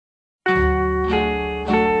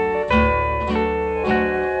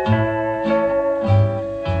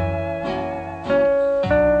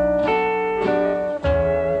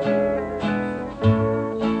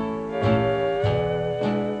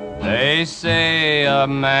say a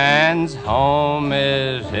man's home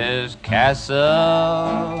is his castle,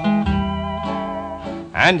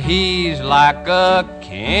 and he's like a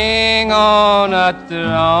king on a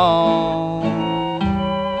throne.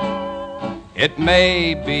 It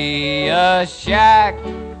may be a shack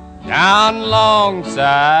down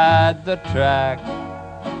alongside the track,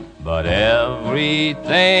 but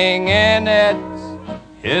everything in it's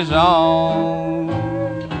his own.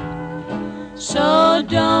 So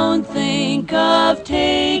don't think of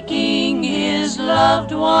taking his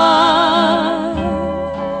loved one.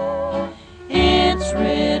 It's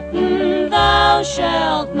written, thou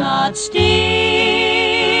shalt not steal.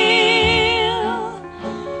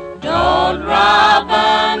 Don't rob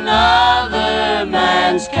another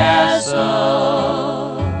man's castle,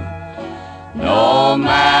 no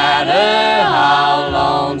matter how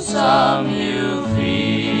lonesome you feel.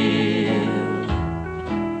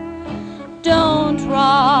 Don't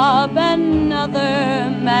rob another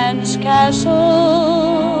man's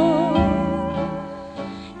castle.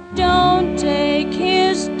 Don't take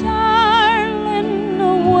his darling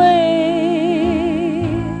away.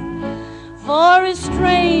 For as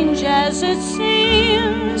strange as it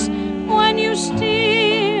seems, when you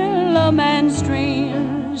steal a man's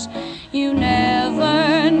dreams, you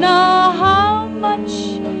never know how much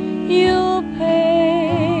you'll pay.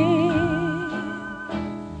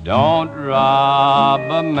 Don't rob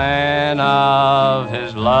a man of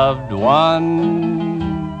his loved one.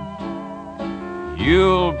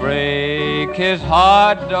 You'll break his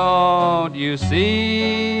heart, don't you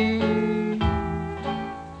see?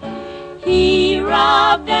 He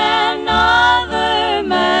robbed another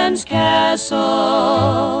man's castle.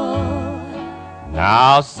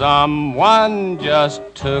 Now someone just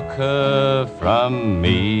took her from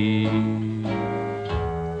me.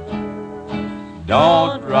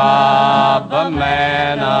 Don't rob a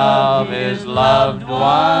man of his loved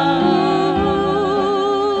one.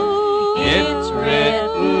 It's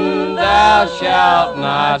written, thou shalt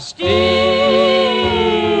not steal.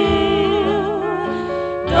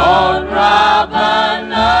 Don't rob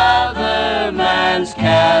another man's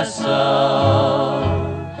castle,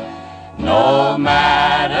 no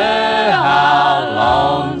matter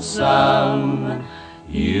how lonesome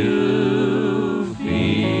you